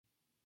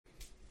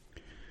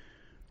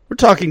We're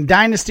talking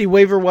Dynasty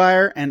Waiver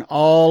Wire and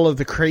all of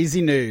the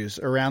crazy news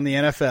around the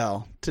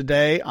NFL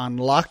today on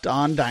Locked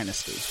On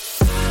Dynasty.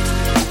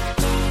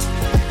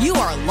 You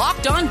are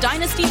Locked On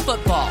Dynasty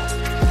Football,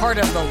 part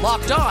of the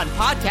Locked On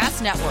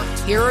Podcast Network.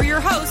 Here are your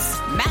hosts,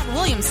 Matt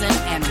Williamson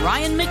and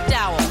Ryan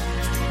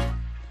McDowell.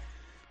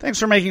 Thanks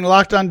for making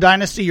Locked On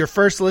Dynasty your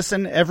first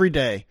listen every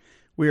day.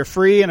 We are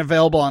free and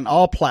available on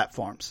all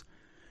platforms.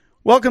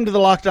 Welcome to the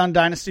Locked On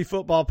Dynasty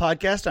Football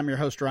Podcast. I'm your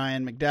host,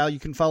 Ryan McDowell.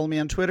 You can follow me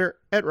on Twitter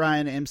at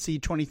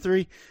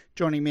RyanMC23.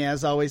 Joining me,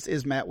 as always,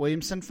 is Matt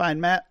Williamson. Find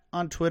Matt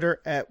on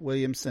Twitter at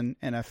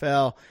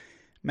WilliamsonNFL.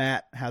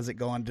 Matt, how's it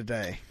going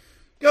today?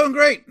 Going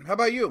great. How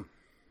about you?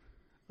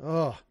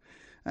 I'm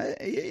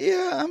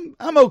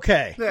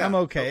okay. Yeah, I'm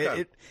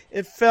okay.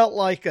 It felt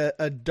like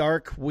a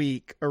dark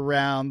week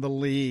around the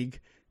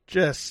league.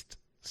 Just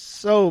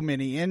so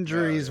many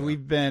injuries. Yeah.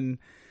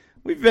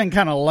 We've been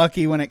kind of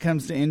lucky when it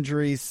comes to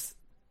injuries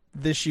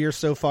this year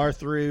so far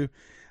through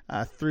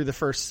the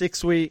first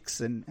 6 weeks.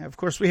 And, of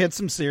course, we had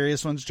some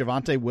serious ones.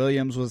 Javonte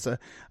Williams was a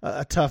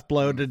tough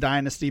blow to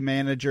dynasty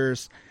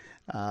managers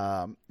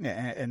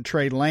and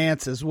Trey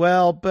Lance as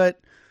well.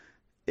 But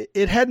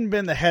it hadn't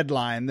been the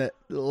headline that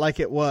like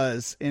it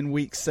was in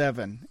Week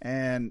 7.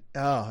 And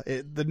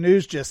the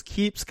news just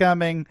keeps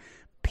coming.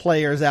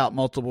 Players out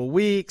multiple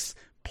weeks,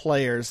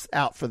 players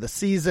out for the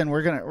season.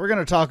 We're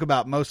gonna talk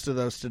about most of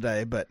those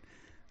today, but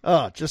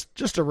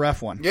just a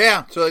rough one.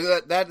 Yeah, so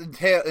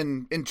that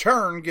in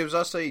turn gives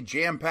us a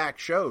jam-packed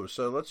show.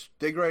 So let's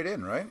dig right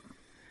in, right?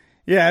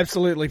 Yeah,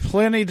 absolutely.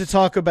 Plenty to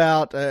talk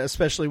about,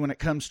 especially when it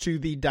comes to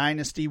the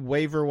Dynasty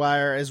Waiver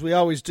Wire. As we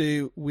always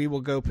do, we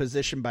will go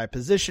position by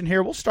position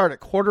here. We'll start at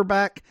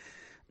quarterback.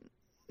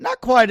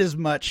 Not quite as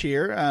much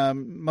here.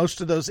 Most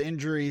of those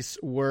injuries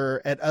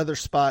were at other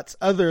spots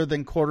other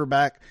than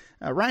quarterback.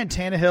 Ryan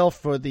Tannehill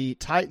for the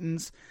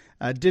Titans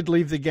did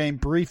leave the game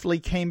briefly,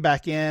 came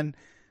back in.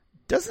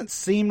 Doesn't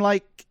seem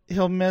like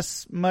he'll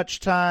miss much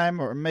time,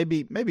 or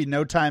maybe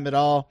no time at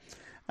all.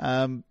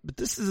 But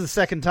this is the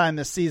second time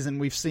this season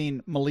we've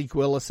seen Malik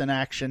Willis in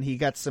action. He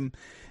got some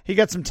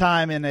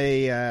time in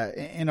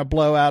a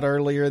blowout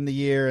earlier in the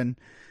year, and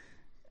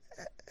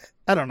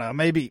I don't know,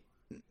 maybe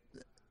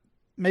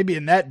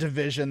in that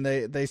division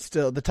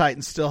the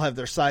Titans still have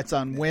their sights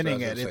on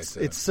winning it.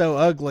 It's so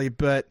ugly,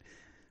 but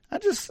I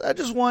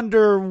just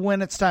wonder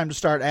when it's time to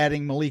start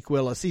adding Malik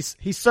Willis.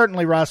 He's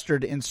certainly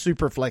rostered in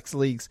Superflex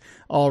leagues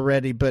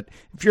already, but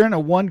if you're in a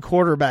one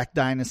quarterback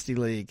dynasty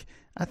league,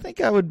 I think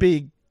I would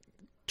be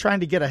trying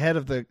to get ahead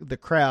of the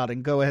crowd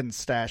and go ahead and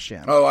stash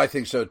him. Oh, I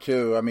think so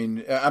too. I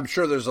mean, I'm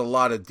sure there's a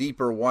lot of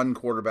deeper one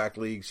quarterback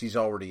leagues. He's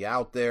already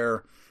out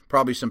there.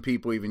 Probably some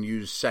people even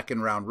use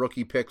second round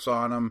rookie picks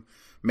on him.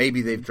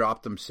 Maybe they've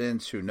dropped him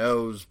since, who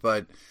knows?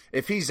 But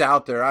if he's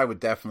out there, I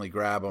would definitely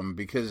grab him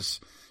because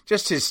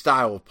just his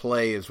style of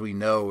play, as we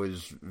know,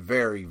 is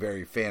very,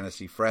 very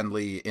fantasy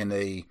friendly in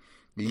a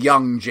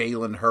young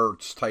Jalen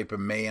Hurts type of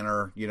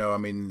manner. You know, I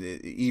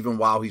mean, even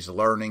while he's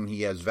learning,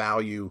 he has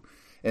value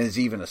and is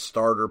even a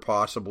starter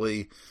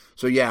possibly.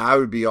 So, yeah, I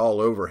would be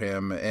all over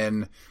him.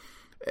 And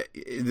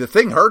the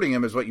thing hurting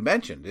him is what you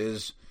mentioned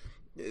is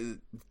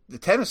the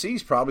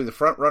Tennessee's probably the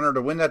front runner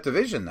to win that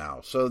division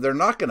now. So they're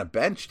not going to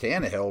bench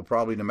Tannehill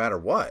probably no matter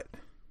what.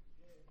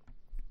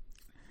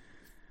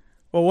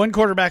 Well, one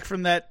quarterback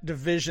from that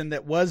division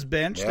that was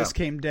benched, this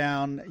came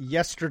down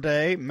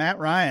yesterday. Matt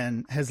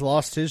Ryan has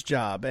lost his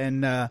job,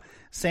 and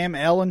Sam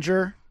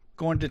Ehlinger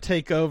going to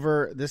take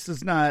over. This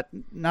is not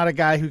a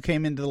guy who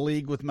came into the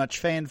league with much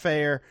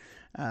fanfare.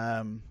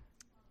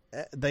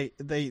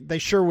 They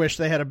sure wish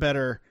they had a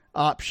better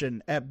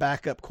option at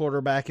backup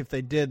quarterback. If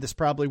they did, this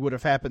probably would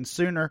have happened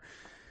sooner.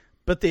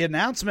 But the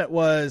announcement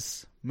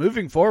was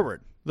moving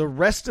forward. The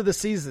rest of the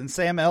season,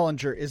 Sam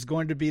Ehlinger is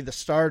going to be the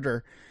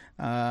starter.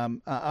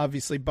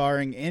 Obviously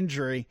barring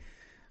injury.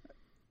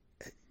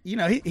 You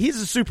know, he's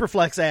a super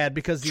flex ad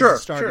because he's a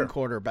starting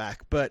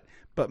quarterback, but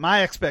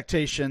my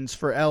expectations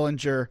for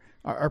Ehlinger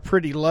are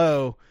pretty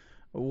low.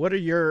 What are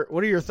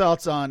your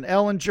thoughts on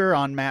Ehlinger,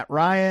 on Matt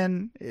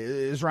Ryan?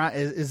 Is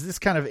this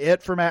kind of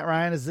it for Matt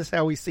Ryan? Is this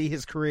how we see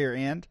his career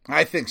end?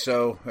 I think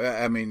so.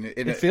 I mean,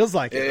 it feels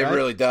like it. It right?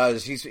 really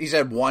does. He's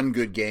had one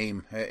good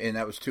game, and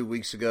that was 2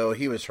 weeks ago.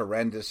 He was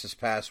horrendous this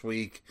past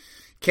week.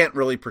 Can't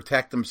really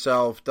protect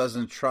himself,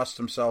 doesn't trust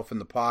himself in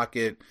the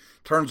pocket,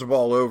 turns the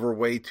ball over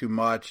way too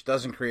much,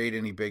 doesn't create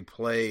any big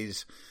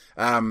plays.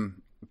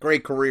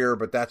 Great career,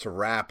 but that's a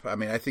wrap. I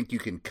mean, I think you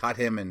can cut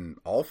him in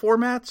all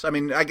formats. I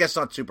mean, I guess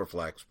not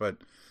Superflex, but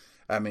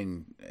I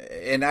mean,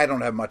 and I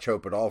don't have much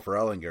hope at all for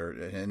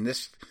Ehlinger. And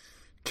this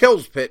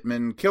kills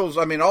Pittman,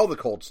 I mean, all the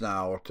Colts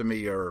now to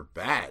me are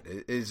bad.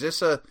 Is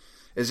this a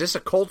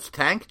Colts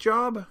tank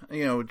job?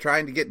 You know,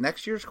 trying to get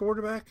next year's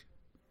quarterback?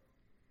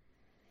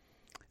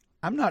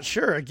 I'm not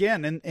sure.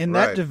 Again, in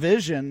that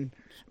division,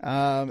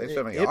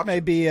 it may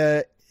be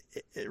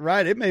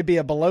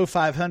a below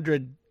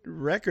 500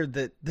 record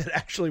that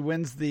actually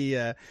wins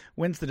the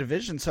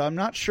division. So I'm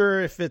not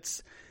sure if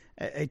it's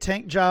a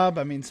tank job.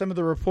 I mean, some of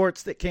the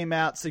reports that came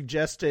out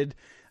suggested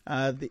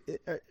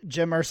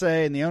Jim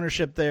Irsay and the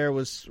ownership there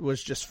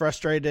was just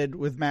frustrated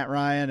with Matt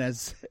Ryan,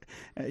 as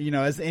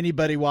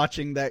anybody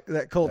watching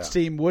that Colts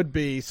team would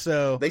be.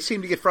 So they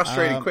seem to get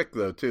frustrated quick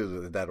though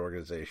too. That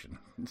organization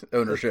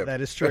ownership.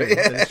 That is true.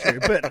 That is true.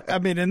 But I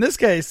mean, in this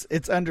case,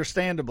 it's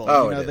understandable.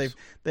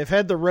 They've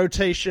had the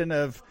rotation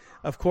of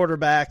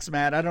quarterbacks.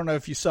 Matt, I don't know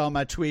if you saw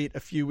my tweet a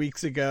few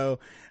weeks ago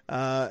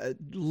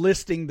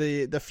listing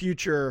the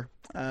future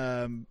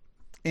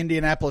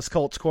Indianapolis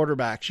Colts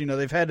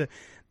quarterbacks.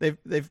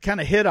 They've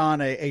kind of hit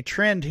on a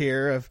trend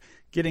here of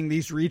getting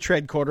these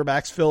retread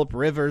quarterbacks, Phillip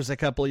Rivers a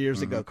couple of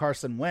years ago,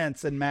 Carson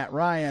Wentz, and Matt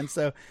Ryan.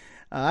 So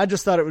I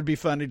just thought it would be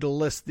funny to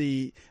list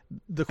the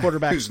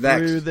quarterbacks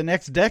through the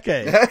next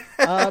decade.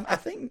 I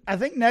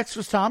think next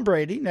was Tom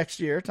Brady next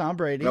year. Tom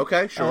Brady.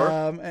 Okay, sure.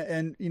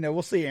 And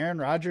we'll see Aaron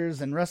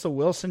Rodgers and Russell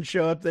Wilson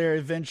show up there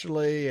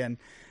eventually. And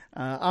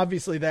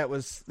obviously that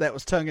was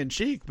tongue in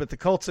cheek, but the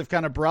Colts have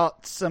kind of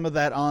brought some of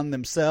that on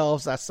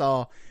themselves. I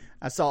saw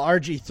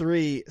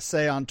RG3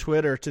 say on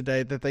Twitter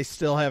today that they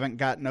still haven't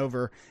gotten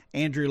over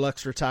Andrew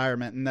Luck's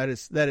retirement, and that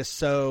is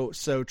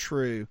so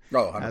true.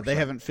 Oh, they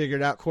haven't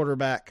figured out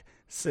quarterback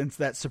since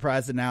that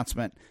surprise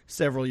announcement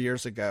several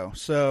years ago.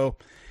 So,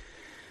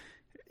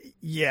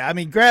 yeah, I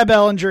mean, grab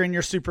Ellinger in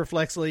your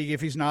Superflex league if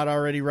he's not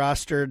already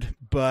rostered,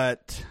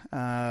 but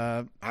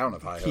I don't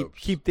have high hopes.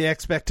 Keep the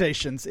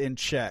expectations in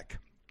check.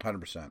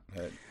 100%.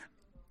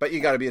 But you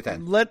got to be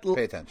attentive.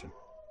 Pay attention.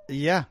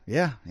 Yeah.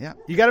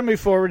 You got to move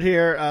forward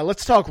here.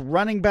 Let's talk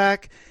running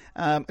back.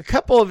 A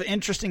couple of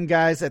interesting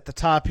guys at the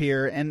top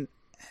here, and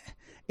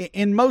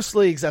in most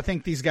leagues, I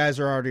think these guys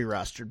are already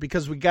rostered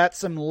because we got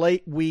some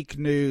late week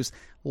news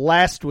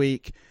last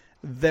week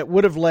that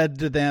would have led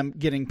to them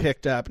getting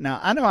picked up. Now,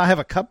 I know I have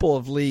a couple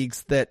of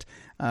leagues that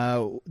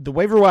the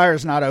waiver wire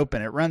is not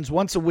open. It runs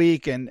once a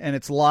week, and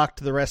it's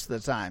locked the rest of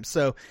the time.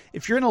 So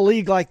if you're in a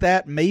league like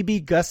that,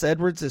 maybe Gus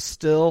Edwards is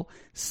still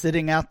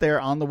sitting out there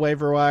on the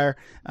waiver wire.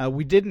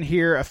 We didn't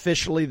hear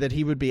officially that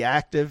he would be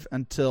active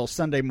until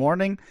Sunday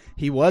morning.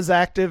 He was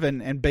active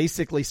and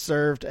basically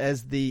served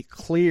as the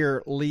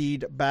clear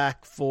lead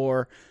back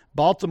for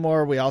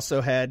Baltimore. We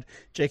also had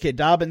J.K.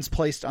 Dobbins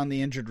placed on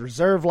the injured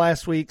reserve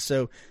last week.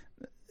 So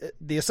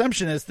the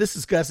assumption is this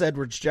is Gus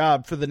Edwards'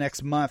 job for the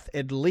next month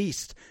at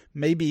least,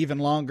 maybe even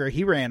longer.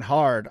 He ran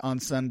hard on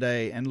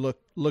Sunday and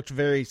looked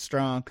very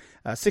strong.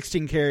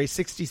 16 carries,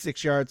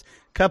 66 yards,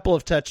 couple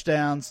of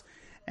touchdowns,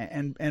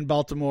 and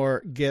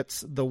Baltimore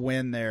gets the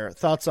win there.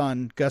 Thoughts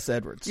on Gus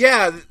Edwards?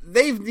 Yeah,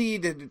 they've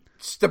needed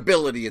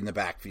stability in the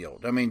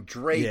backfield. I mean,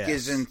 Drake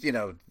isn't,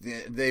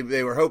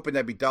 they were hoping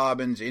that'd be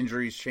Dobbins.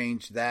 Injuries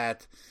changed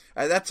that.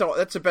 That's all.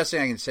 That's the best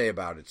thing I can say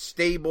about it.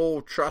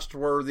 Stable,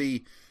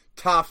 trustworthy,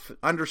 tough,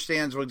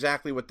 understands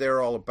exactly what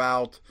they're all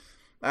about.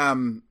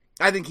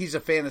 I think he's a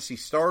fantasy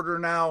starter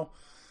now.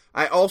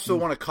 I also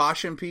want to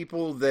caution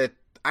people that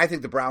I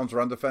think the Browns'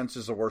 run defense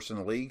is the worst in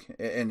the league,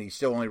 and he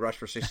still only rushed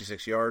for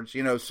 66 yards.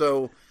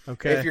 So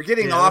if you're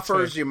getting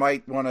offers, you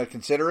might want to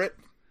consider it.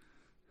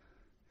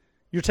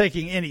 You're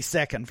taking any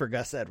second for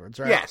Gus Edwards,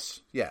 right?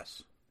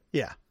 Yes.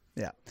 Yeah.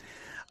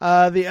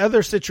 The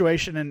other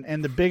situation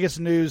and the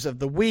biggest news of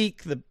the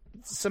week,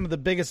 some of the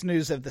biggest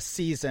news of the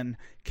season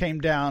came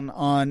down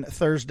on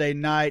Thursday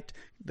night.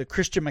 The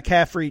Christian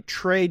McCaffrey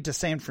trade to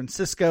San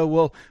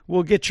Francisco.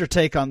 We'll get your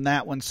take on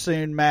that one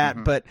soon, Matt.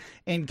 Mm-hmm. But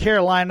in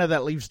Carolina,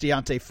 that leaves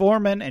Deontay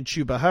Foreman and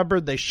Chuba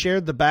Hubbard. They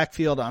shared the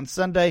backfield on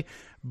Sunday.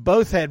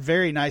 Both had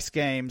very nice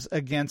games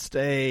against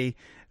a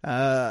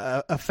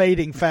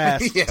fading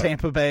fast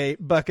Tampa Bay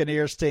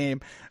Buccaneers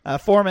team.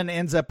 Foreman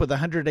ends up with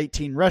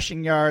 118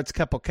 rushing yards,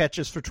 couple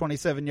catches for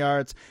 27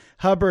 yards.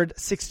 Hubbard,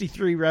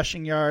 63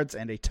 rushing yards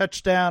and a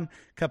touchdown,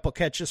 couple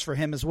catches for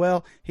him as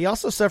well. He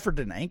also suffered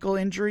an ankle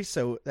injury,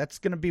 so that's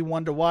going to be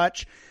one to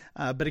watch.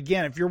 But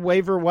again, if your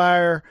waiver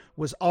wire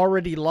was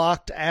already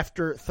locked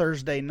after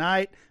Thursday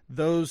night,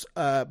 both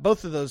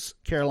of those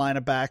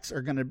Carolina backs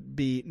are going to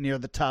be near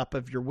the top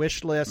of your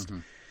wish list. Mm-hmm.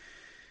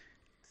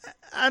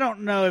 I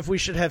don't know if we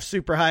should have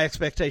super high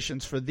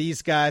expectations for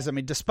these guys. I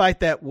mean,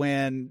 despite that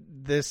win,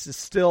 this is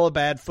still a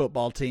bad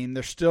football team.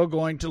 They're still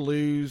going to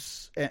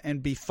lose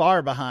and be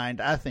far behind,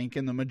 I think,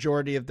 in the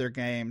majority of their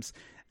games.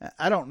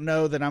 I don't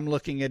know that I'm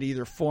looking at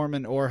either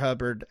Foreman or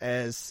Hubbard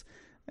as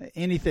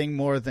anything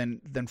more than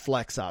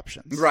flex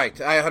options.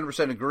 Right. I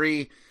 100%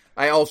 agree.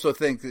 I also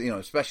think that,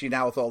 especially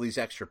now with all these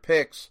extra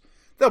picks,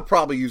 they'll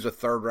probably use a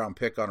third-round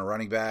pick on a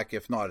running back,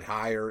 if not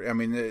higher. I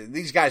mean,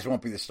 these guys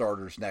won't be the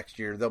starters next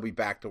year. They'll be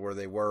back to where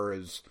they were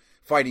as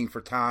fighting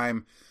for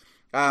time.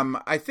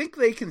 I think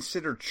they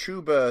consider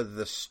Chuba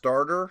the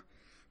starter,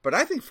 but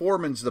I think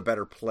Foreman's the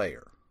better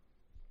player.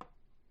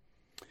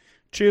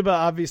 Chuba,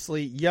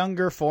 obviously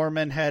younger.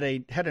 Foreman had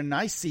a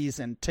nice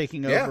season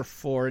taking over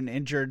for an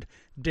injured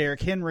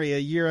Derrick Henry a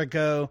year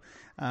ago,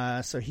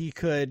 so he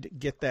could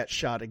get that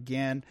shot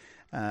again.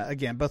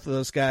 Again, both of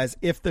those guys,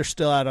 if they're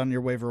still out on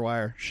your waiver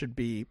wire, should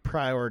be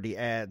priority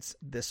ads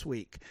this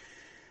week.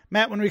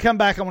 Matt, when we come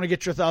back, I want to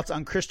get your thoughts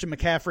on Christian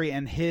McCaffrey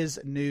and his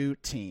new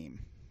team.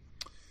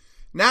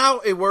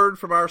 Now, a word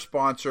from our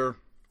sponsor,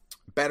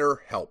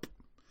 BetterHelp.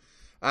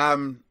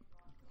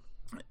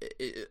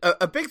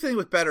 a big thing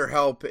with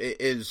BetterHelp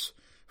is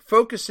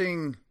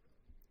focusing.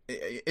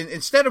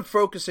 Instead of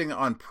focusing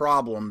on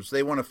problems,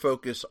 they want to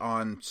focus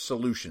on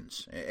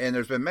solutions. And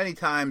there's been many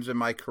times in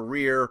my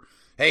career,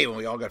 hey, when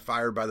we all got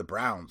fired by the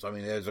Browns, I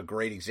mean, there's a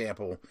great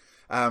example.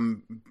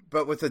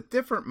 But with a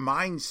different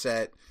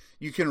mindset,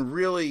 you can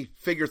really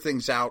figure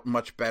things out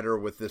much better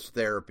with this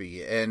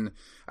therapy. And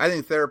I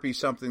think therapy is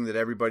something that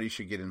everybody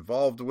should get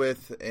involved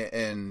with.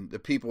 And the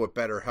people at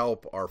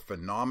BetterHelp are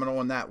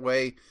phenomenal in that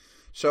way.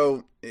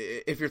 So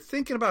if you're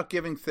thinking about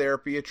giving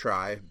therapy a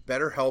try,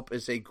 BetterHelp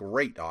is a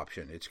great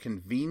option. It's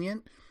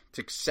convenient, it's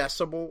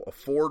accessible,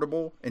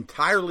 affordable,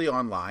 entirely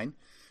online.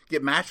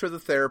 Get matched with a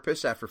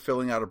therapist after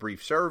filling out a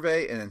brief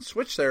survey, and then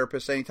switch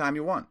therapists anytime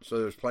you want. So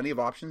there's plenty of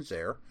options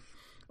there.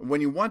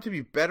 When you want to be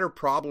better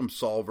problem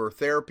solver,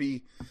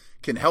 therapy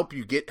can help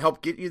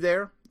get you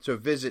there. So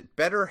visit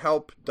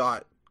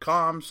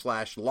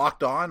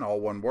betterhelp.com/lockedon, all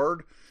one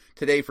word,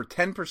 today for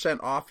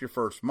 10% off your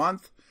first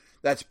month.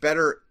 That's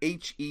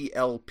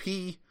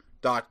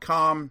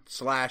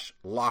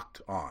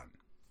betterhelp.com/lockedon.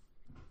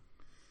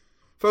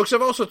 Folks,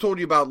 I've also told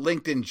you about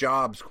LinkedIn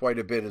Jobs quite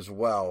a bit as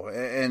well.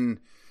 And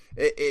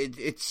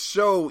it's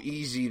so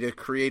easy to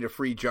create a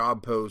free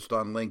job post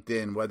on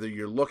LinkedIn, whether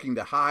you're looking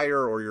to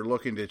hire or you're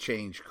looking to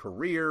change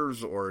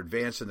careers or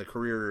advance in the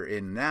career you're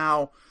in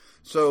now.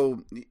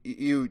 So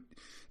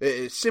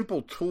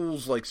simple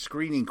tools like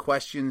screening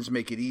questions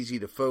make it easy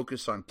to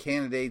focus on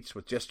candidates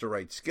with just the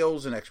right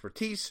skills and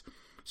expertise,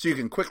 so you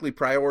can quickly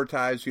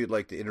prioritize who you'd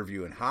like to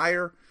interview and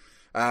hire.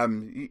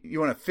 You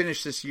want to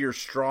finish this year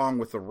strong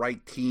with the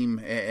right team,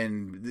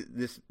 and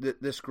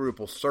this group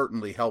will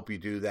certainly help you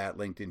do that,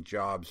 LinkedIn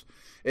Jobs.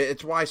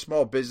 It's why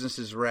small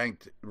businesses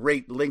rate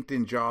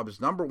LinkedIn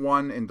Jobs number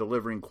one in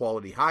delivering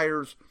quality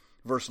hires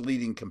versus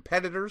leading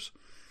competitors.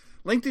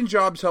 LinkedIn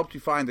Jobs helped you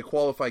find the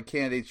qualified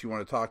candidates you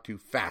want to talk to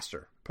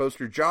faster. Post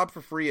your job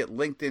for free at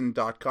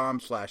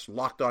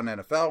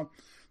linkedin.com/lockedonnfl.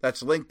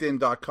 That's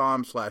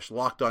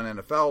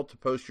linkedin.com/lockedonnfl to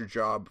post your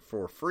job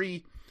for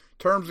free.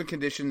 Terms and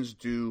conditions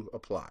do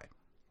apply.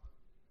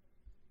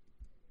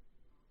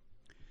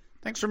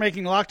 Thanks for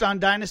making Locked On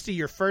Dynasty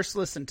your first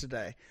listen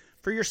today.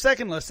 For your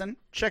second listen,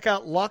 check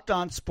out Locked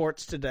On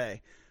Sports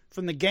Today.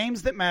 From the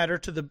games that matter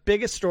to the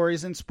biggest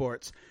stories in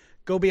sports,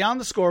 go beyond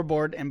the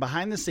scoreboard and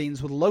behind the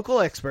scenes with local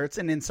experts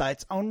and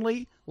insights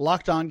only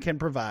Locked On can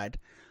provide.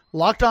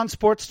 Locked On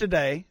Sports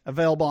Today,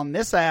 available on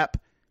this app,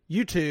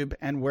 YouTube,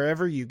 and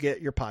wherever you get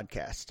your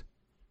podcast.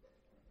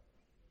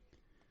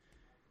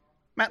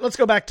 Matt, let's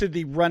go back to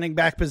the running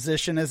back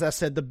position. As I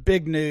said, the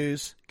big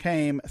news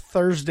came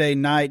Thursday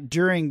night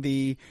during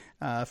the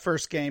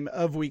first game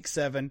of Week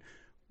 7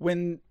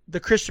 when the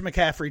Christian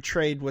McCaffrey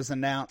trade was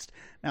announced.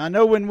 Now, I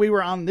know when we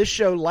were on this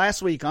show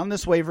last week, on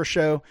this waiver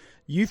show,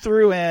 you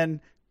threw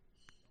in,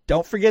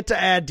 don't forget to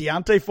add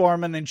D'Onta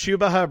Foreman and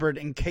Chuba Hubbard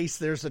in case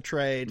there's a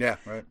trade. Yeah,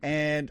 right.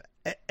 And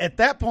at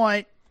that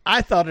point,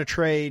 I thought a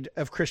trade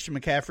of Christian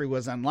McCaffrey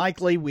was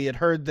unlikely. We had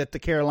heard that the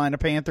Carolina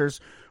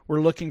Panthers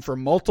were looking for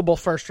multiple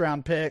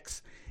first-round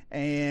picks,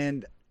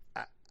 and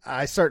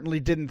I certainly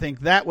didn't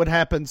think that would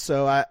happen,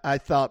 so I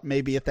thought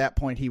maybe at that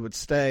point he would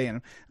stay.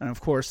 And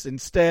of course,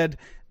 instead,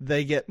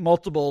 they get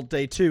multiple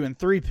day 2 and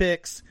 3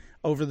 picks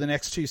over the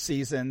next 2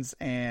 seasons,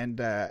 and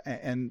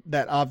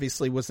that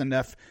obviously was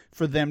enough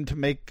for them to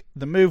make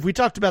the move. We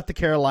talked about the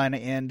Carolina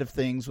end of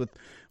things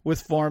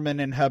with Foreman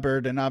and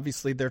Hubbard, and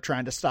obviously they're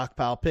trying to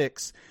stockpile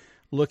picks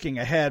looking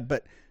ahead.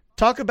 But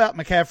talk about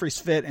McCaffrey's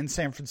fit in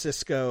San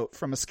Francisco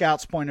from a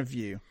scout's point of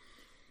view.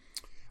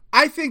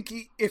 I think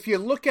if you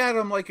look at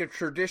him like a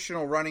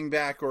traditional running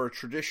back or a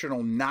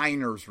traditional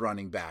Niners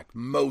running back,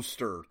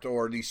 Mostert,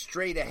 or these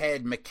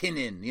straight-ahead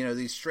McKinnon,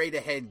 these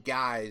straight-ahead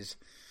guys,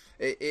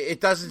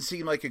 it doesn't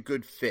seem like a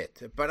good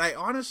fit. But I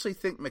honestly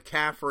think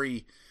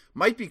McCaffrey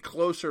might be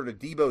closer to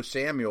Deebo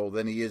Samuel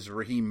than he is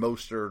Raheem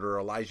Mostert or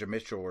Elijah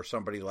Mitchell or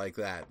somebody like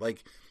that.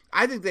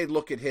 I think they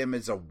look at him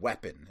as a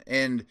weapon.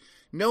 And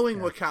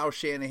knowing what Kyle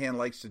Shanahan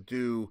likes to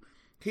do,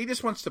 he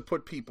just wants to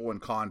put people in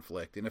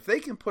conflict. And if they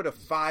can put a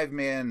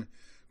 5-man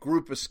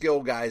group of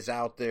skill guys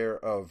out there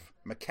of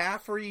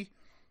McCaffrey,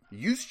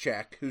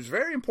 Juszczyk, who's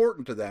very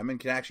important to them and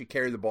can actually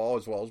carry the ball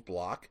as well as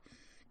block,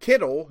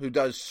 Kittle, who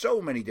does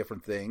so many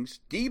different things,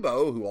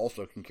 Deebo, who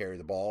also can carry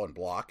the ball and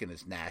block and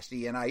is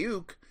nasty, and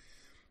Ayuk,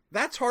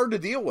 that's hard to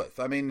deal with.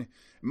 I mean,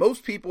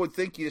 most people would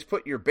think you just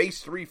put your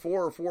base 3-4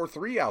 or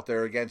 4-3 out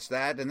there against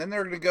that, and then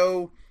they're going to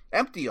go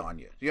empty on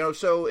you.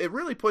 So it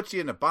really puts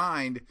you in a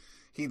bind.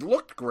 He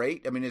looked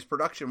great. I mean, his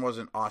production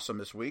wasn't awesome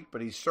this week,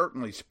 but he's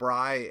certainly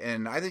spry,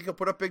 and I think he'll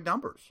put up big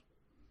numbers.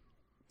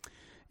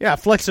 Yeah,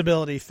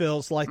 flexibility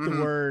feels like the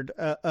word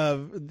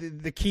of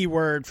the key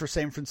word for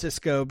San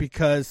Francisco,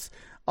 because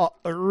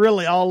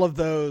really all of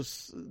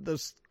those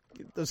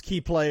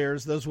key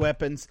players, those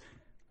weapons,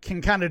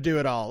 can kind of do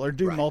it all or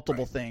do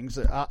multiple things.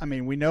 I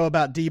mean, we know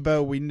about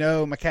Deebo. We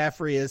know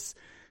McCaffrey is,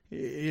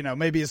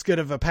 maybe as good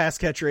of a pass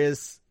catcher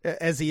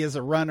as he is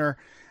a runner.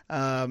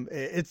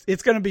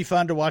 It's going to be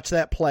fun to watch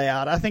that play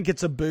out. I think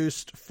it's a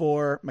boost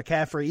for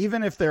McCaffrey,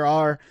 even if there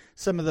are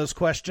some of those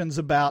questions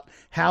about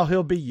how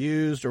he'll be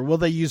used, or will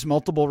they use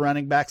multiple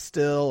running backs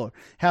still, or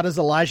how does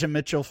Elijah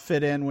Mitchell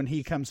fit in when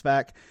he comes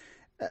back.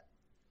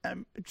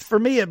 For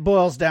me, it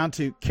boils down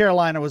to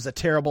Carolina was a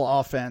terrible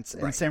offense,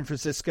 and San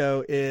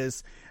Francisco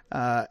is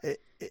a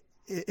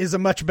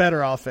much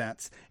better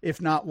offense,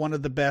 if not one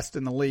of the best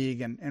in the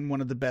league and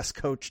one of the best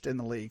coached in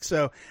the league.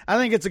 So I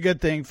think it's a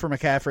good thing for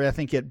McCaffrey. I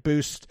think it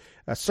boosts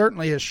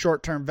certainly his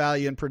short-term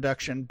value in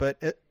production,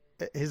 but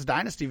his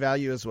dynasty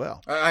value as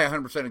well. I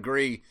 100%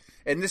 agree.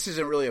 And this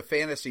isn't really a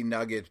fantasy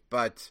nugget,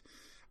 but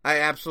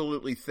I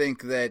absolutely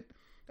think that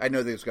I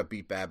know they just got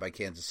beat bad by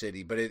Kansas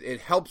City, but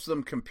it helps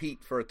them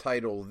compete for a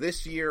title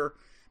this year.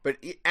 But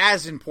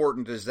as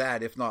important as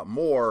that, if not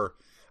more,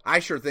 I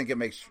sure think it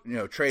makes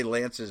Trey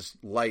Lance's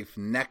life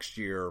next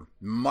year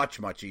much,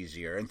 much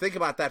easier. And think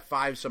about that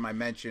five-some I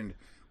mentioned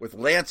with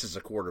Lance as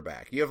a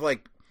quarterback. You have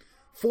like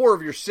 4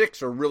 of your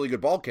 6 are really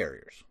good ball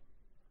carriers.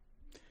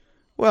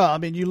 Well, I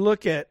mean, you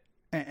look at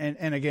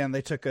and again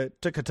they took a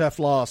tough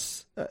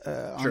loss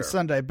on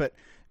Sunday, but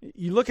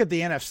you look at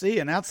the NFC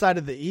and outside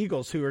of the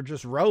Eagles, who are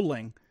just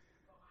rolling.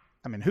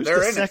 I mean, who's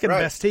the second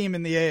best team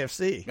in the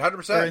AFC?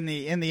 100%. Or in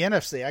the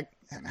NFC?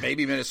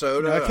 Maybe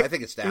Minnesota. I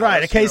think it's Dallas.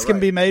 Right. A case can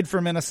be made for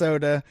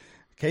Minnesota.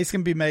 A case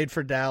can be made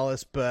for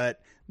Dallas,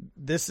 but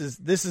this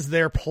is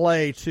their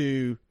play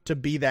to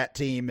be that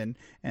team and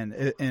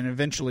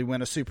eventually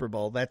win a Super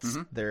Bowl. That's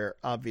their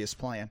obvious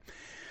plan.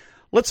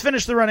 Let's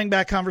finish the running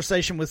back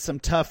conversation with some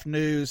tough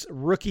news.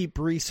 Rookie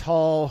Breece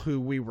Hall, who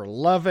we were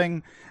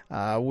loving,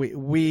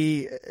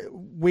 we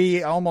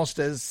almost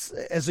as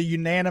a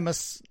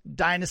unanimous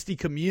Dynasty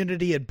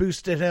community had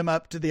boosted him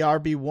up to the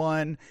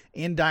RB1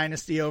 in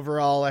Dynasty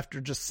overall after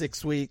just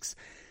 6 weeks.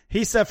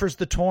 He suffers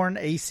the torn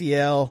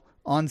ACL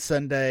on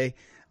Sunday.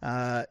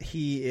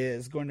 He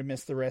is going to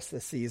miss the rest of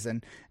the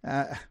season.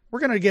 We're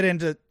going to get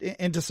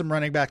into some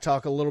running back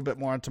talk a little bit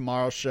more on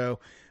tomorrow's show,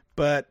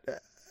 but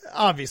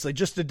obviously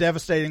just a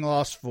devastating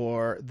loss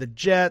for the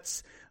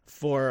Jets,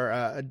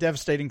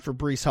 devastating for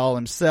Breece Hall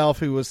himself,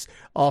 who was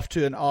off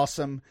to an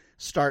awesome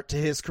start to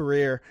his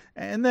career.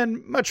 And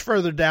then much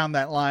further down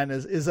that line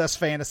is us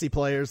fantasy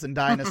players and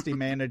dynasty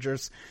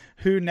managers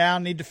who now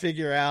need to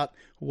figure out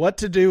what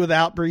to do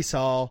without Breece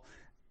Hall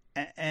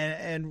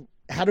and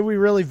how do we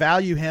really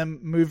value him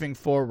moving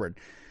forward.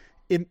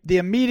 The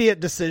immediate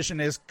decision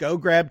is go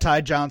grab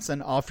Ty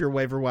Johnson off your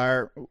waiver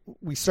wire.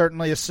 We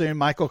certainly assume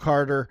Michael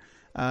Carter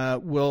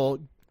will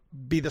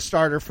be the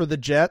starter for the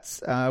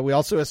Jets. We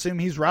also assume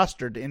he's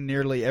rostered in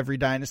nearly every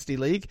dynasty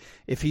league.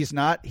 If he's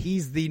not,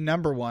 he's the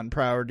number one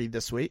priority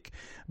this week.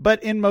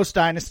 But in most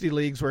dynasty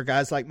leagues where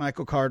guys like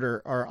Michael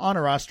Carter are on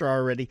a roster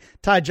already,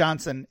 Ty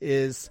Johnson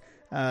is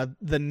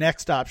the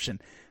next option.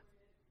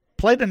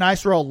 Played a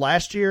nice role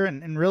last year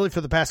and really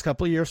for the past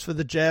couple of years for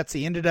the Jets.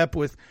 He ended up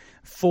with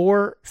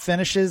 4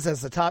 finishes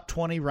as the top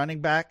 20 running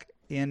back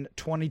in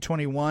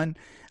 2021.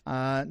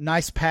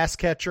 Nice pass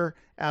catcher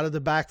out of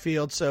the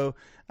backfield. So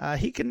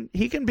he can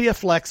be a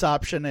flex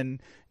option, and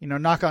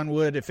knock on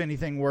wood, if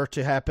anything were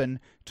to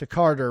happen to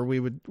Carter, we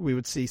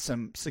would see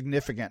some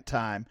significant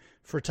time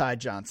for Ty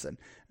Johnson.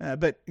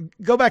 But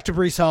go back to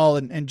Breece Hall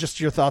and just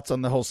your thoughts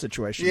on the whole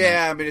situation.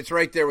 Yeah, I mean, it's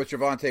right there with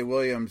Javonte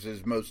Williams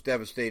as most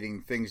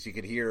devastating things you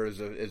could hear as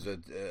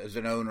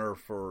an owner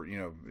for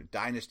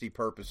dynasty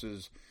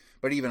purposes.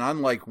 But even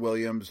unlike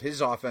Williams,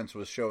 his offense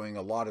was showing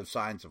a lot of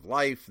signs of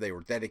life. They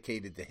were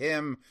dedicated to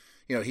him.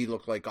 He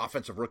looked like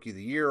Offensive Rookie of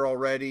the Year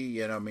already.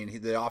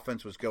 The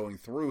offense was going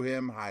through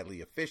him highly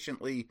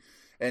efficiently,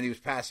 and he was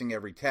passing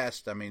every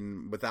test,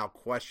 without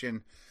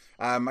question.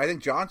 I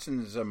think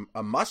Johnson's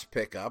a must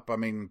pick up.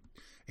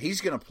 He's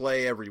going to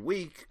play every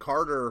week.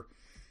 Carter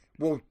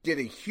will get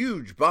a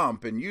huge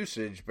bump in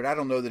usage, but I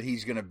don't know that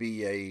he's going to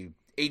be a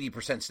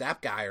 80%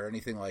 snap guy or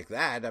anything like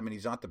that.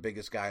 He's not the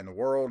biggest guy in the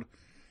world.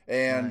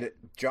 And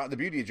right. The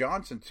beauty of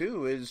Johnson,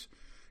 too, is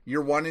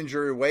you're one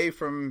injury away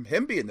from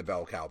him being the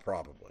bell cow,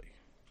 probably.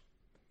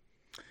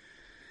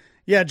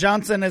 Yeah,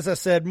 Johnson, as I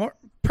said,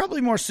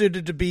 probably more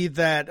suited to be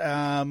that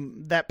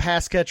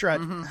pass catcher.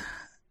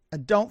 I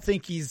don't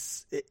think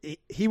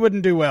he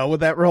wouldn't do well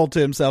with that role to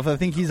himself. I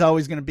think he's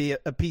always going to be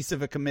a piece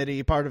of a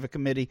committee, part of a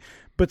committee,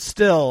 but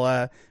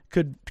still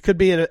could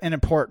be an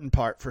important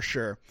part for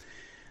sure.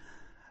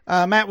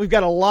 Matt, we've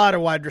got a lot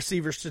of wide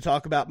receivers to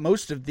talk about.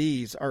 Most of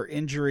these are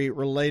injury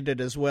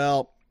related as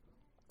well.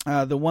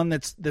 The one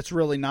that's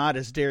really not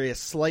is Darius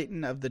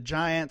Slayton of the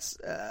Giants.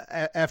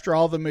 After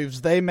all the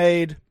moves they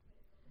made,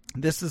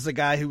 this is a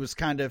guy who was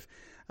kind of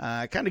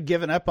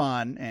given up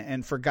on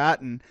and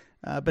forgotten.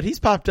 But he's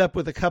popped up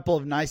with a couple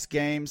of nice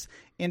games.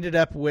 Ended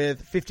up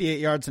with 58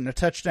 yards and a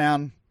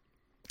touchdown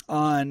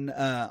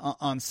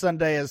on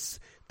Sunday as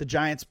the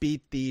Giants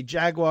beat the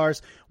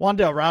Jaguars.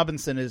 Wan'Dale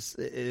Robinson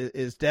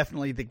is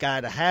definitely the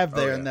guy to have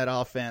there in that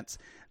offense.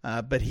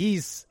 But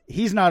he's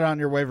not on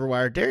your waiver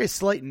wire. Darius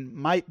Slayton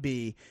might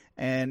be,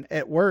 and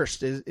at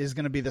worst is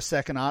going to be the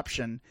second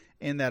option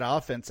in that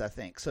offense, I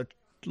think. So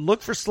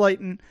look for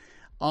Slayton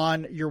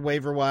on your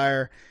waiver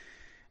wire.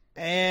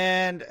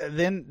 And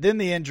then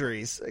the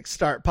injuries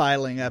start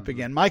piling up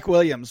again. Mike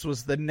Williams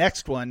was the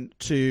next one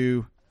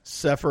to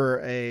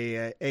suffer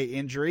a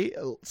injury.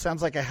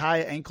 Sounds like a high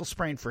ankle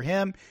sprain for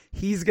him.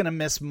 He's going to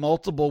miss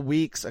multiple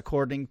weeks,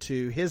 according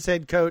to his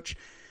head coach.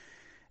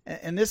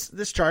 And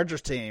this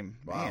Chargers team,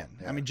 man,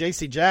 yeah. I mean,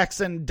 J.C.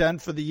 Jackson done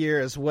for the year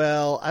as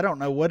well. I don't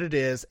know what it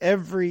is.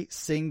 Every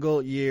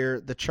single year,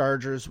 the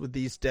Chargers with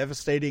these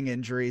devastating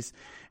injuries,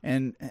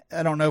 and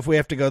I don't know if we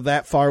have to go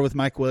that far with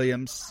Mike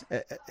Williams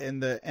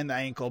in the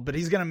ankle, but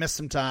he's going to miss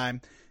some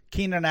time.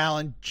 Keenan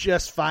Allen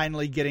just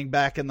finally getting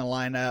back in the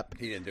lineup.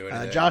 He didn't do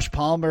anything. Josh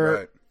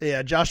Palmer,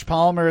 right. Josh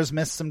Palmer has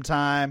missed some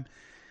time.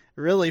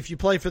 Really, if you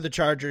play for the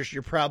Chargers,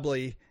 you're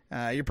probably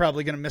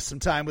going to miss some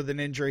time with an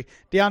injury.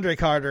 DeAndre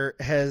Carter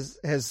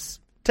has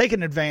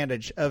taken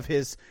advantage of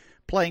his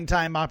playing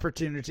time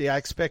opportunity. I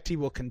expect he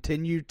will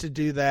continue to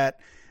do that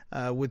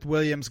with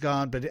Williams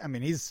gone. But I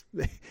mean, he's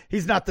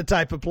not the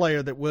type of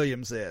player that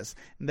Williams is.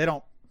 And they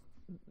don't.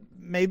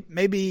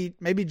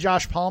 Maybe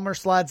Josh Palmer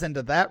slides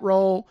into that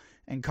role,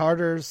 and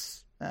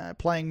Carter's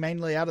playing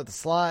mainly out of the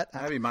slot.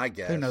 That'd be my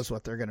guess. Who knows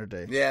what they're going to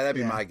do? Yeah, that'd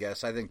be my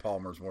guess. I think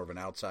Palmer's more of an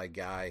outside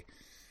guy.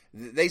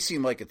 They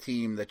seem like a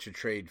team that should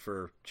trade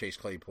for Chase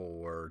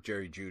Claypool or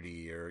Jerry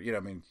Jeudy or, I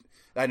mean,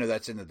 I know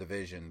that's in the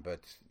division,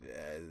 but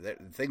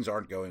things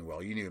aren't going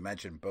well. You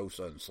mentioned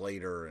Bosa and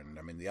Slater, and,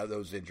 I mean,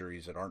 those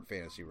injuries that aren't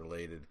fantasy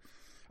related.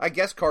 I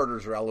guess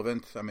Carter's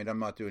relevant. I mean, I'm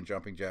not doing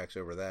jumping jacks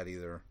over that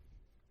either.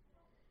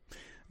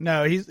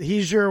 No,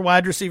 he's your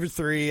wide receiver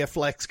 3, a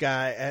flex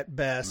guy at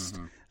best.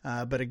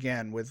 Mm-hmm. But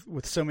again,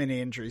 with so many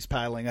injuries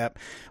piling up,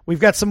 we've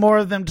got some more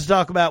of them to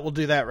talk about. We'll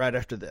do that right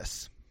after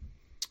this.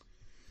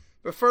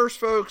 But first,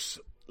 folks,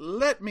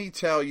 let me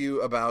tell you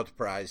about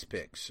Prize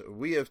Picks.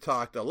 We have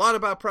talked a lot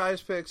about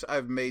Prize Picks.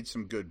 I've made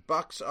some good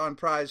bucks on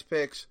Prize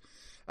Picks.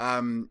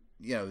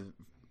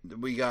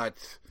 We got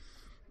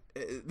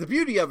the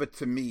beauty of it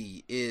to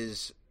me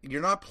is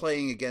you're not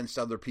playing against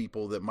other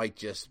people that might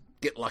just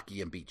get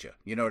lucky and beat you.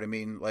 You know what I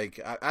mean? Like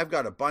I've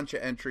got a bunch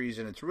of entries,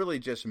 and it's really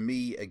just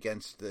me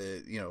against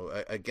the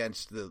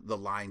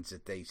lines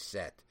that they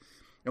set.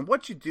 And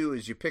what you do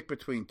is you pick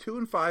between 2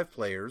 and 5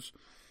 players.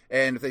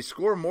 And if they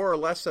score more or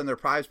less than their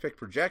Prize Pick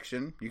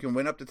projection, you can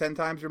win up to 10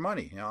 times your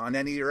money on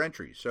any of your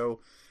entries. So,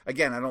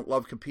 again, I don't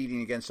love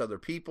competing against other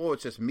people.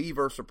 It's just me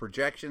versus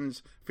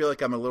projections. I feel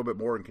like I'm a little bit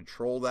more in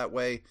control that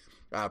way.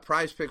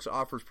 Prize Picks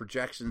offers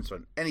projections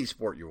on any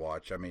sport you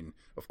watch. I mean,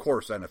 of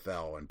course,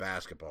 NFL and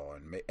basketball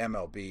and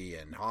MLB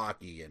and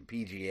hockey and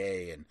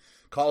PGA and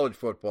college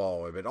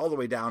football, but all the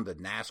way down to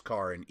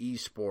NASCAR and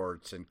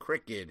esports and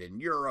cricket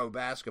and Euro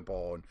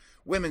basketball and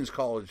women's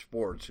college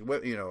sports.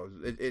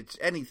 It's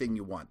anything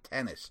you want.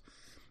 Tennis.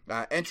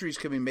 Entries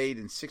can be made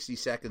in 60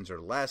 seconds or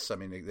less. I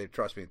mean,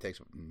 trust me, it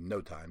takes no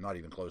time, not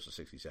even close to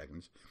 60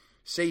 seconds.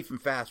 Safe and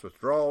fast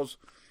withdrawals.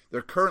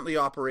 They're currently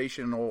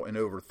operational in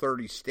over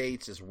 30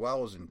 states as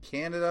well as in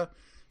Canada.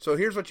 So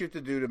here's what you have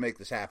to do to make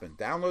this happen.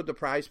 Download the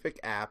PrizePick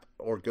app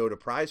or go to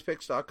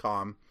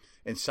prizepicks.com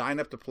and sign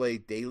up to play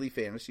daily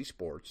fantasy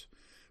sports.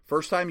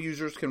 First-time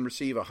users can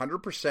receive a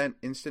 100%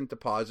 instant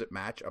deposit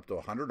match up to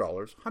 $100,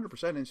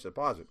 100% instant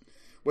deposit,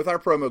 with our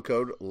promo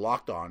code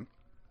LOCKEDON.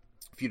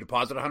 If you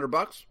deposit $100,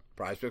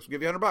 PrizePicks will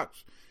give you $100.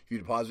 If you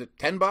deposit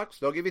 $10,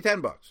 they'll give you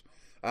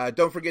 $10.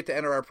 Don't forget to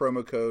enter our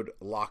promo code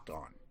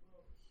LOCKEDON.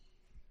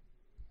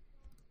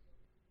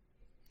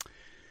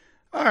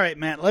 All right,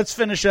 Matt, let's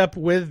finish up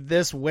with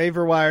this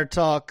waiver wire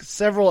talk.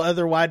 Several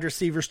other wide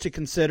receivers to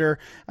consider.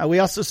 We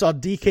also saw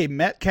DK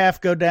Metcalf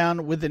go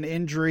down with an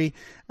injury.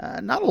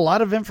 Not a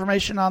lot of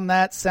information on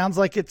that. Sounds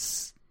like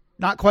it's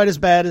not quite as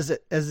bad as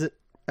it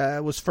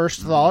was first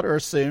thought or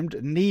assumed.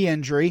 Knee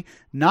injury,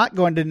 not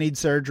going to need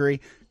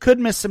surgery. Could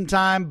miss some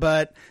time,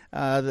 but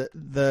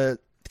the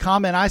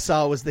comment I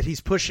saw was that he's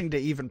pushing to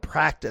even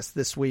practice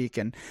this week,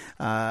 and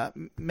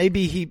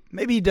maybe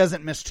he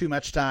doesn't miss too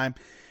much time.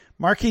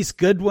 Marquise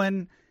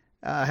Goodwin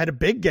had a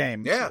big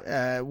game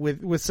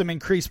with some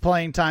increased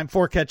playing time,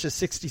 4 catches,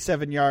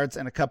 67 yards,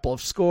 and a couple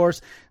of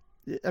scores.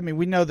 I mean,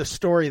 we know the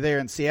story there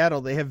in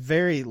Seattle. They have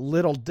very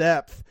little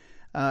depth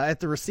at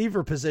the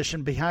receiver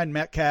position behind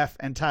Metcalf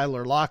and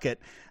Tyler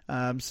Lockett.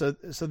 So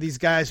these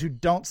guys who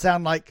don't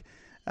sound like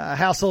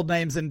household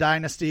names in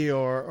Dynasty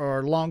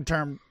or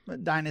long-term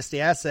Dynasty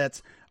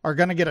assets are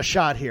going to get a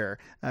shot here.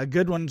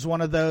 Goodwin's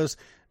one of those.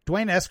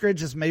 Dwayne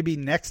Eskridge is maybe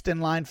next in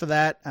line for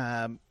that.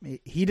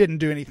 He didn't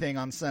do anything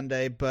on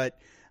Sunday,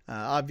 but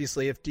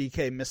obviously if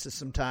DK misses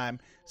some time,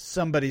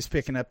 somebody's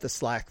picking up the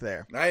slack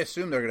there. I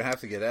assume they're going to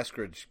have to get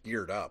Eskridge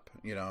geared up.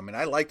 I mean,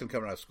 I liked him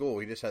coming out of school.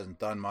 He just hasn't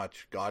done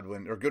much.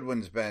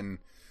 Goodwin's been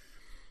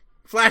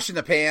flash in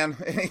the pan.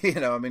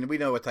 I mean, we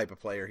know what type of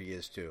player he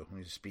is too.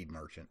 He's a speed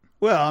merchant.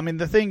 Well, I mean,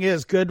 the thing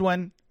is,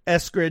 Goodwin,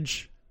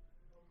 Eskridge,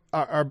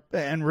 are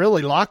and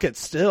really Lockett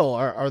still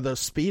are those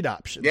speed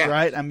options,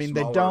 right? I mean,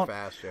 they don't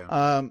fast,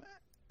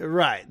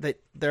 right.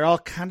 They're all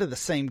kind of the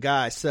same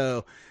guy,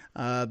 so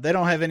they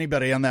don't have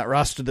anybody on that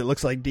roster that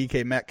looks like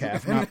DK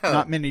Metcalf.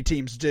 Not many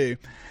teams do.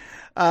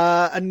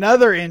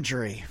 Another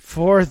injury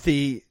for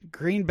the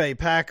Green Bay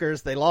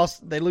Packers. They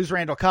lose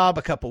Randall Cobb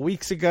a couple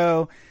weeks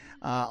ago.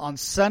 On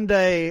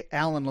Sunday,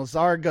 Alan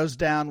Lazard goes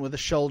down with a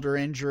shoulder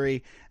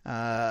injury.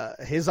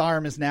 His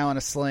arm is now in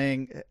a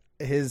sling.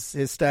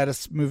 His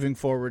status moving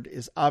forward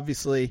is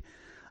obviously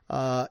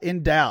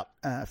in doubt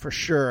for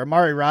sure.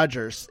 Amari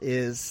Rodgers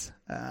is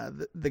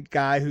the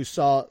guy who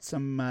saw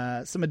some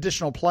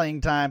additional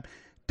playing time.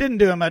 Didn't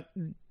do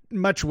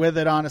much with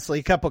it, honestly.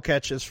 A couple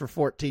catches for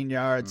 14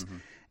 yards. Mm-hmm.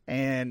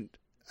 And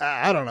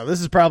I don't know.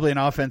 This is probably an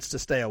offense to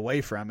stay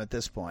away from at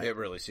this point. It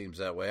really seems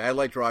that way. I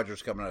liked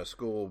Rodgers coming out of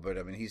school, but,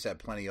 I mean, he's had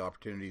plenty of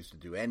opportunities to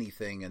do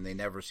anything, and they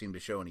never seem to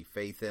show any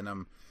faith in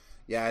him.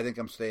 Yeah, I think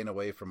I'm staying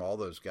away from all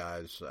those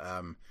guys.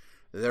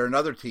 They're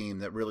another team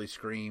that really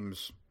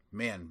screams,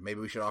 man, maybe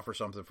we should offer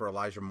something for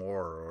Elijah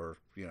Moore or,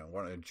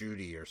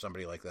 Judy or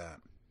somebody like that.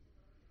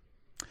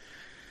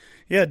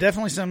 Yeah,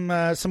 definitely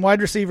some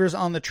wide receivers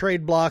on the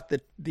trade block.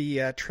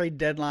 The trade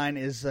deadline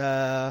is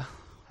I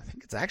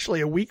think it's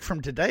actually a week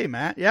from today,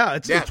 Matt. Yeah,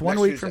 it's 1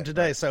 week from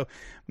today. So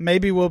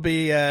maybe we'll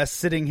be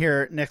sitting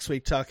here next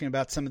week talking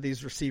about some of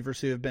these receivers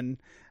who have been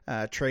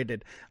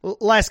traded.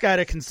 Last guy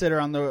to consider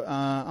on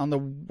the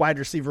wide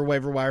receiver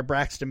waiver wire,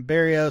 Braxton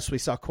Berrios. We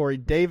saw Corey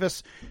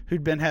Davis,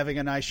 who'd been having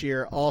a nice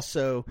year,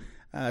 also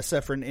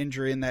suffer an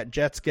injury in that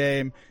Jets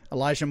game.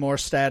 Elijah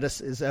Moore's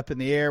status is up in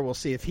the air. We'll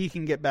see if he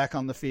can get back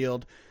on the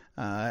field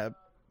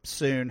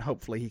soon.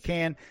 Hopefully he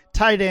can.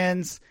 Tight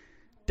ends.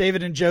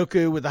 David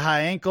Njoku with a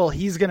high ankle.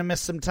 He's going to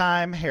miss some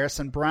time.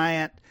 Harrison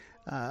Bryant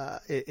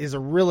is a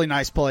really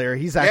nice player.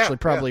 He's actually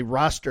probably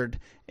rostered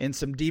in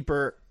some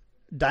deeper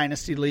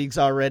dynasty leagues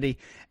already.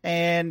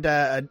 And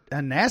a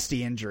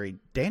nasty injury.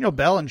 Daniel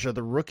Bellinger,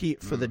 the rookie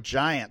for the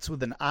Giants,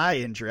 with an eye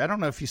injury. I don't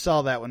know if you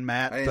saw that one,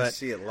 Matt. I didn't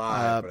see it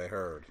live, but I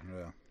heard.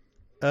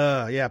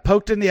 Yeah.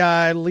 Poked in the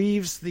eye,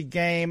 leaves the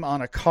game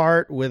on a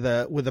cart with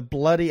a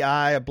bloody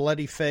eye, a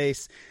bloody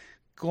face.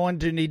 Going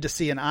to need to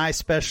see an eye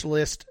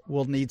specialist,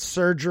 will need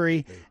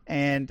surgery,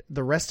 and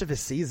the rest of his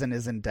season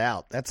is in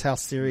doubt. That's how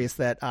serious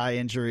that eye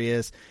injury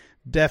is.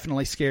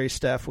 Definitely scary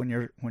stuff when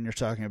you're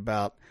talking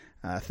about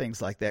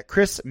things like that.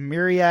 Chris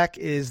Myriak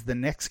is the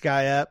next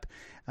guy up.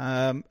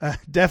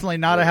 Definitely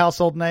not a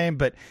household name,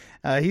 but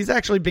he's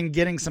actually been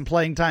getting some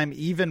playing time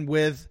even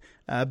with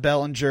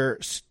Bellinger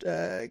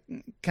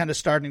kind of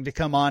starting to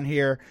come on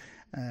here.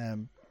 I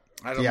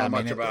don't know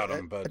much about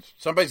him, but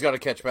somebody's got to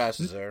catch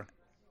passes there.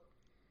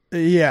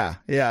 Yeah.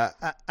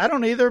 I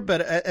don't either, but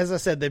as I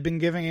said, they've been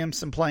giving him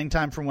some playing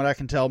time from what I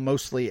can tell,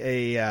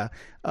 mostly a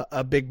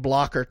big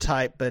blocker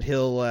type, but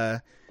he'll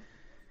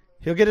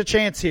get a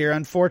chance here,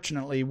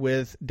 unfortunately,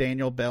 with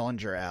Daniel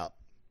Bellinger out.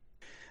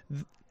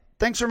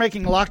 Thanks for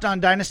making Locked On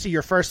Dynasty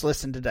your first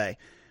listen today.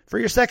 For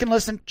your second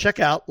listen, check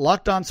out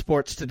Locked On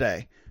Sports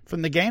Today.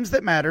 From the games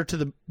that matter to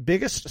the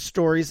biggest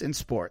stories in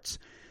sports.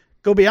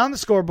 Go beyond the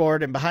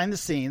scoreboard and behind the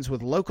scenes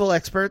with local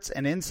experts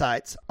and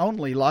insights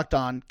only Locked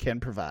On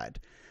can provide.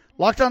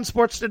 Locked On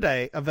Sports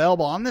Today,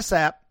 available on this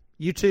app,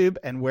 YouTube,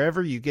 and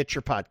wherever you get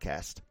your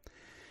podcast.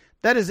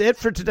 That is it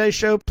for today's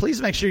show.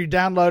 Please make sure you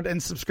download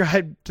and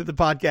subscribe to the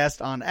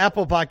podcast on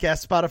Apple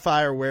Podcasts,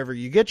 Spotify, or wherever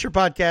you get your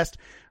podcast.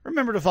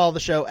 Remember to follow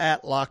the show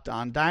at Locked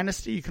On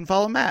Dynasty. You can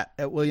follow Matt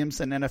at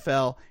Williamson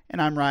NFL,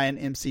 and I'm Ryan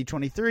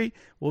MC23.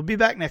 We'll be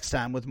back next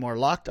time with more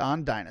Locked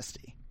On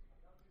Dynasty.